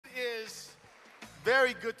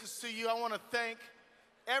Very good to see you. I want to thank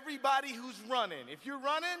everybody who's running. If you're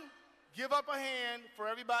running, give up a hand for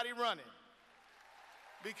everybody running.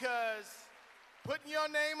 Because putting your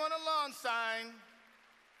name on a lawn sign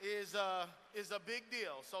is a big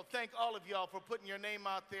deal. So thank all of y'all for putting your name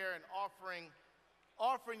out there and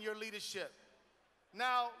offering your leadership.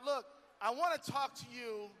 Now, look, I want to talk to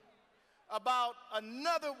you about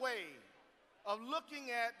another way of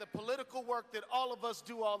looking at the political work that all of us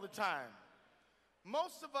do all the time.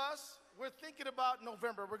 Most of us, we're thinking about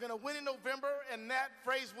November. We're going to win in November, and that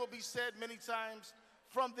phrase will be said many times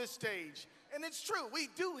from this stage. And it's true, we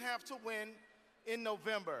do have to win in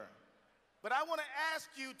November. But I want to ask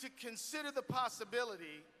you to consider the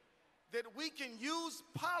possibility that we can use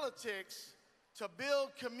politics to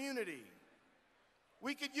build community.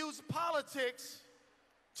 We could use politics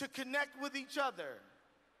to connect with each other.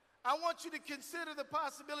 I want you to consider the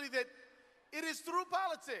possibility that it is through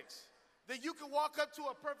politics that you can walk up to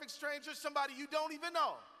a perfect stranger, somebody you don't even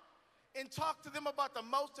know, and talk to them about the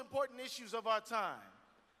most important issues of our time.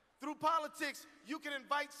 Through politics, you can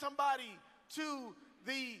invite somebody to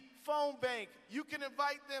the phone bank. You can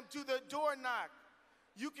invite them to the door knock.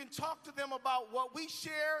 You can talk to them about what we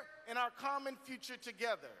share in our common future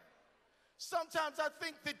together. Sometimes I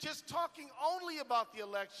think that just talking only about the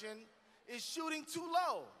election is shooting too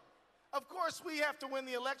low. Of course, we have to win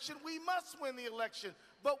the election. We must win the election.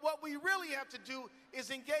 But what we really have to do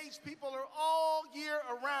is engage people all year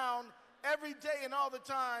around, every day and all the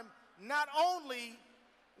time, not only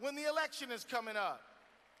when the election is coming up.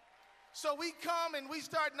 So we come and we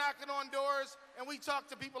start knocking on doors and we talk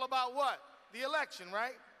to people about what? The election,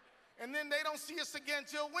 right? And then they don't see us again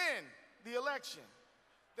till when? The election.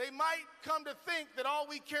 They might come to think that all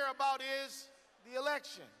we care about is the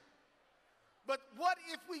election. But what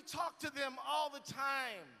if we talk to them all the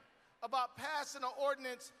time about passing an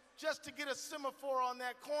ordinance just to get a semaphore on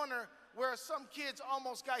that corner where some kids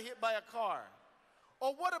almost got hit by a car?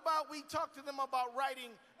 Or what about we talk to them about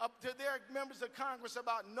writing up to their members of Congress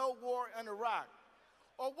about no war in Iraq?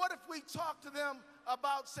 Or what if we talk to them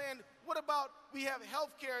about saying, what about we have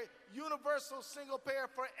health care, universal single payer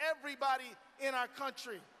for everybody in our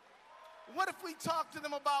country? What if we talk to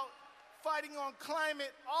them about fighting on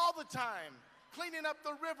climate all the time, cleaning up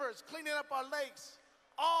the rivers, cleaning up our lakes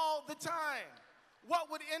all the time?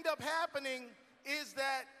 What would end up happening is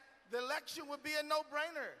that the election would be a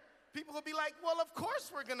no-brainer. People would be like, well, of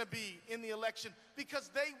course we're going to be in the election, because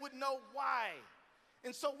they would know why.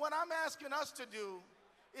 And so what I'm asking us to do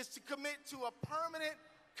is to commit to a permanent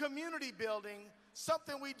community building,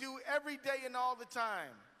 something we do every day and all the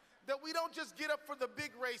time. That we don't just get up for the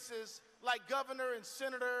big races like governor and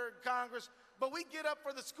senator and Congress, but we get up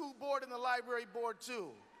for the school board and the library board too.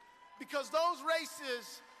 Because those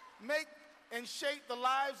races make and shape the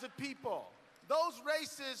lives of people. Those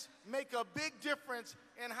races make a big difference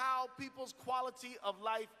in how people's quality of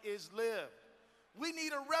life is lived. We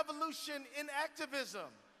need a revolution in activism,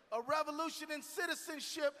 a revolution in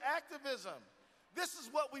citizenship activism. This is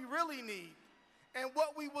what we really need. And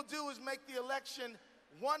what we will do is make the election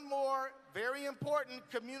one more very important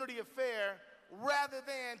community affair rather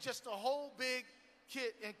than just a whole big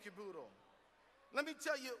kit and caboodle. Let me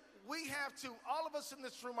tell you, we have to, all of us in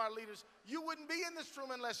this room are leaders. You wouldn't be in this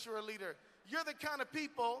room unless you're a leader. You're the kind of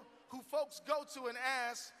people who folks go to and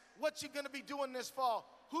ask, what you gonna be doing this fall?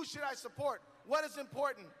 Who should I support? What is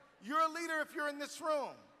important? You're a leader if you're in this room.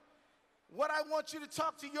 What I want you to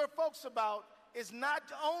talk to your folks about is not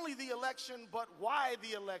only the election, but why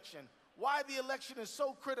the election. Why the election is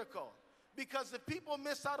so critical. Because if people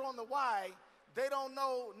miss out on the why, they don't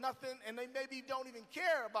know nothing, and they maybe don't even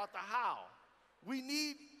care about the how. We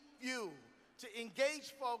need you to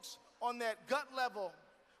engage folks on that gut level.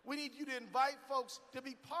 We need you to invite folks to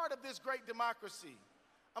be part of this great democracy.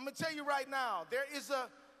 I'm gonna tell you right now, there is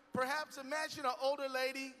perhaps imagine an older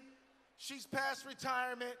lady, she's past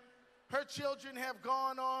retirement, her children have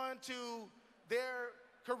gone on to their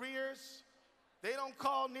careers, they don't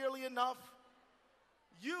call nearly enough.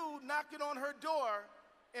 You knocking on her door,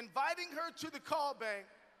 inviting her to the call bank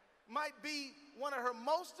might be one of her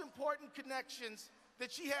most important connections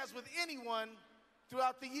that she has with anyone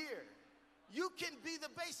throughout the year. You can be the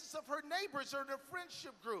basis of her neighbors or their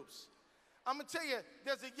friendship groups. I'm gonna tell you,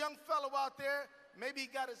 there's a young fellow out there, maybe he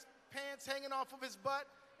got his pants hanging off of his butt,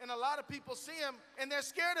 and a lot of people see him and they're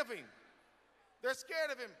scared of him. They're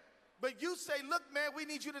scared of him. But you say, look, man, we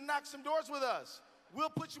need you to knock some doors with us. We'll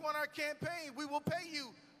put you on our campaign. We will pay you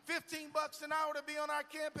 $15 an hour to be on our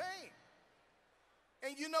campaign.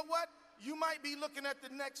 And you know what? You might be looking at the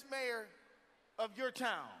next mayor of your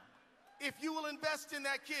town. If you will invest in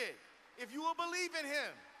that kid, if you will believe in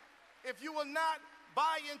him, if you will not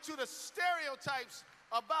buy into the stereotypes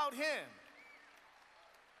about him.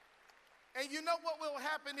 And you know what will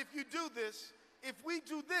happen if you do this? If we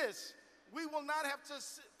do this, we will not have to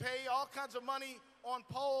pay all kinds of money on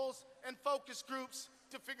polls and focus groups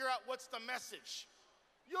to figure out what's the message.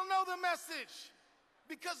 You'll know the message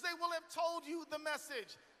because they will have told you the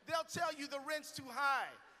message. They'll tell you the rent's too high.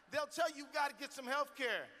 They'll tell you got to get some health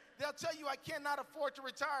care. They'll tell you I cannot afford to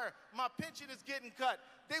retire. My pension is getting cut.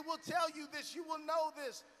 They will tell you this. You will know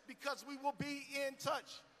this because we will be in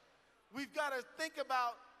touch. We've got to think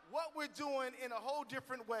about what we're doing in a whole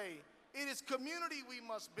different way. It is community we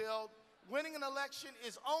must build. Winning an election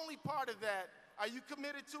is only part of that. Are you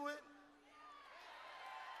committed to it?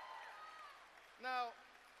 Now,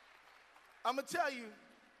 I'm going to tell you,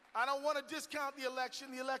 I don't want to discount the election.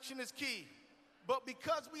 The election is key. But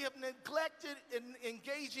because we have neglected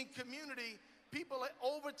engaging community, people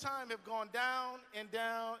over time have gone down and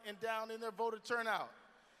down and down in their voter turnout.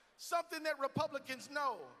 Something that Republicans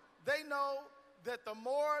know. They know that the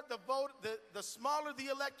more the vote, the smaller the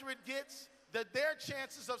electorate gets, that their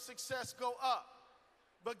chances of success go up.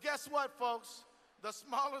 But guess what, folks? The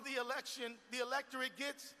smaller the electorate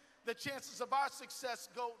gets, the chances of our success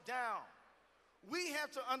go down. We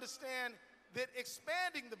have to understand that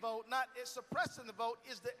expanding the vote, not suppressing the vote,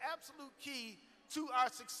 is the absolute key to our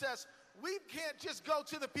success. We can't just go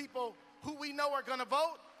to the people who we know are going to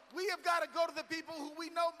vote. We have got to go to the people who we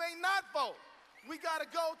know may not vote. We got to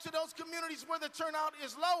go to those communities where the turnout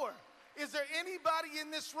is lower. Is there anybody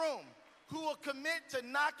in this room who will commit to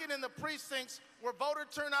knocking in the precincts where voter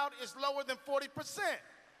turnout is lower than 40%?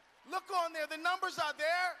 Look on there. The numbers are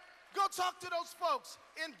there. Go talk to those folks.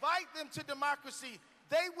 Invite them to democracy.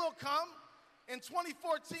 They will come. In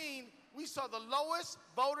 2014, we saw the lowest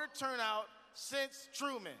voter turnout since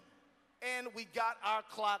Truman, and we got our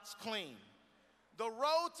clocks clean. The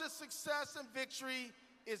road to success and victory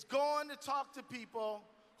is going to talk to people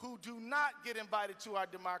who do not get invited to our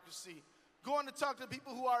democracy, going to talk to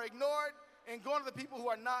people who are ignored, and going to the people who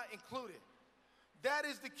are not included. That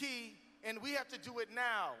is the key, and we have to do it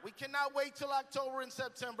now. We cannot wait till October and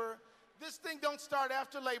September. This thing don't start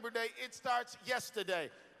after Labor Day. It starts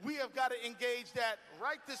yesterday. We have got to engage that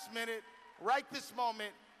right this minute, right this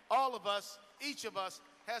moment. All of us, each of us,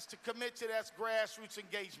 has to commit to that grassroots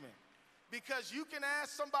engagement. Because you can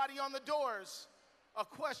ask somebody on the doors a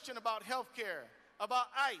question about health care, about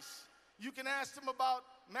ICE. You can ask them about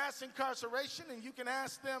mass incarceration, and you can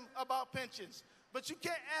ask them about pensions. But you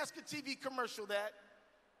can't ask a TV commercial that.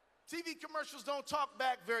 TV commercials don't talk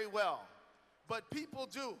back very well, but people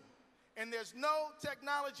do. And there's no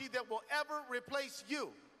technology that will ever replace you.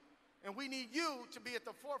 And we need you to be at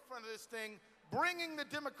the forefront of this thing, bringing the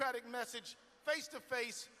Democratic message face to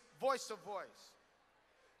face, voice to voice.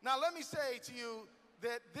 Now, let me say to you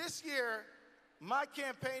that this year, my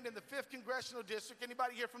campaign in the 5th Congressional District,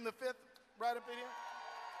 anybody here from the 5th, right up in here?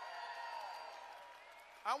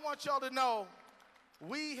 I want y'all to know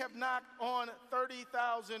we have knocked on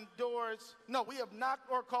 30,000 doors. No, we have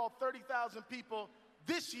knocked or called 30,000 people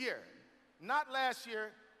this year, not last year,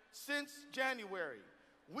 since January.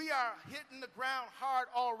 We are hitting the ground hard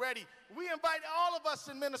already. We invite all of us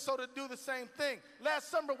in Minnesota to do the same thing. Last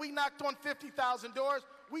summer, we knocked on 50,000 doors.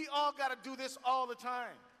 We all got to do this all the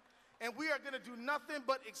time. And we are going to do nothing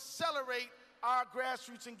but accelerate our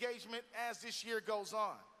grassroots engagement as this year goes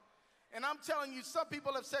on. And I'm telling you, some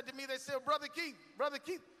people have said to me, they say, Brother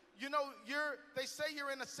Keith, you know, they say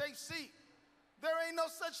you're in a safe seat. There ain't no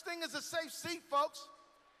such thing as a safe seat, folks.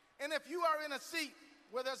 And if you are in a seat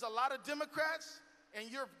where there's a lot of Democrats and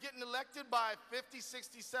you're getting elected by 50,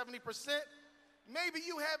 60, 70%, maybe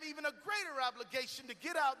you have even a greater obligation to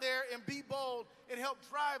get out there and be bold and help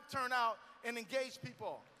drive turnout and engage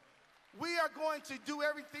people. We are going to do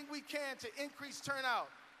everything we can to increase turnout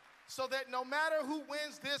so that no matter who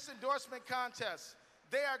wins this endorsement contest,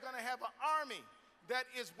 they are going to have an army that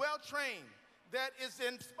is well-trained, that is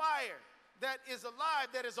inspired, that is alive,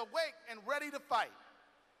 that is awake and ready to fight.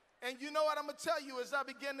 And you know what I'm going to tell you as I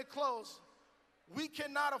begin to close? We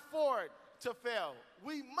cannot afford to fail.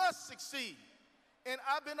 We must succeed. And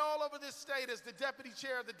I've been all over this state as the deputy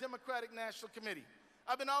chair of the Democratic National Committee.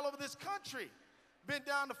 I've been all over this country. Been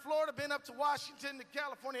down to Florida, been up to Washington, to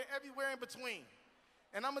California, everywhere in between.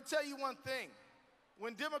 And I'm going to tell you one thing.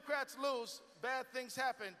 When Democrats lose, bad things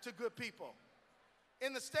happen to good people.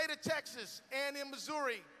 In the state of Texas and in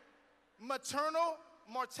Missouri, maternal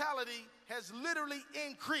mortality has literally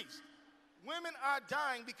increased. Women are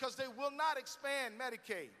dying because they will not expand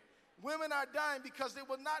Medicaid. Women are dying because they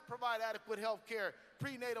will not provide adequate health care,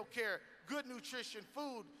 prenatal care, good nutrition,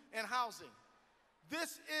 food, and housing.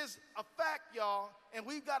 This is a fact, y'all, and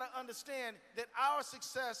we've got to understand that our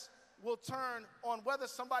success will turn on whether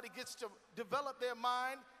somebody gets to develop their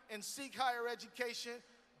mind and seek higher education,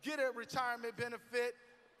 get a retirement benefit,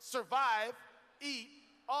 survive, eat,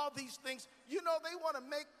 all these things. You know, they want to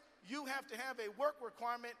make you have to have a work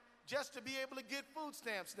requirement just to be able to get food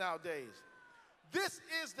stamps nowadays. This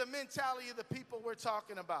is the mentality of the people we're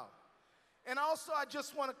talking about. And also, I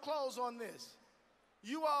just want to close on this.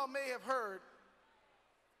 You all may have heard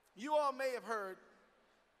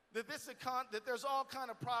that that there's all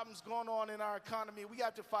kind of problems going on in our economy. We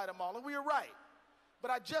have to fight them all, and we are right.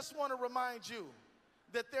 But I just want to remind you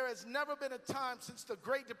that there has never been a time since the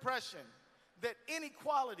Great Depression that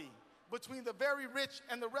inequality between the very rich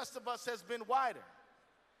and the rest of us has been wider.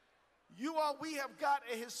 We have got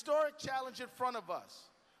a historic challenge in front of us.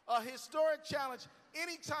 A historic challenge.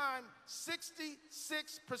 Anytime 66%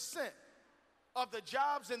 of the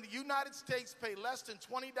jobs in the United States pay less than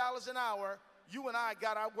 $20 an hour, you and I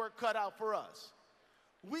got our work cut out for us.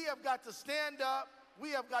 We have got to stand up. We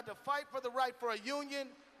have got to fight for the right for a union.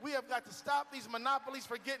 We have got to stop these monopolies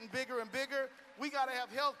from getting bigger and bigger. We got to have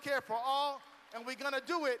health care for all, and we're going to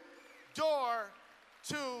do it door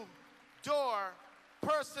to door,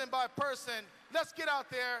 person by person. Let's get out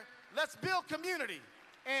there. Let's build community,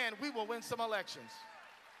 and we will win some elections.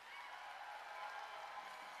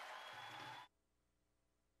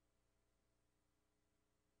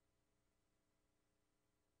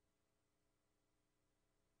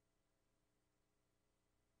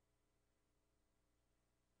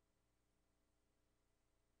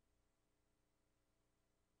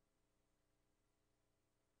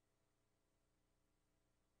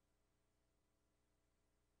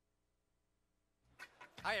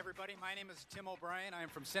 Hi, everybody. My name is Tim O'Brien. I am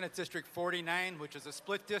from Senate District 49, which is a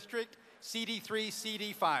split district, CD3,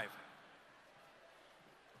 CD5.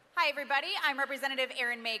 Hi, everybody. I'm Representative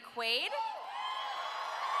Erin May Quaid.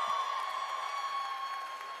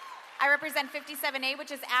 I represent 57A,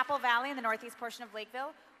 which is Apple Valley in the northeast portion of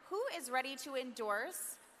Lakeville. Who is ready to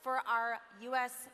endorse for our U.S.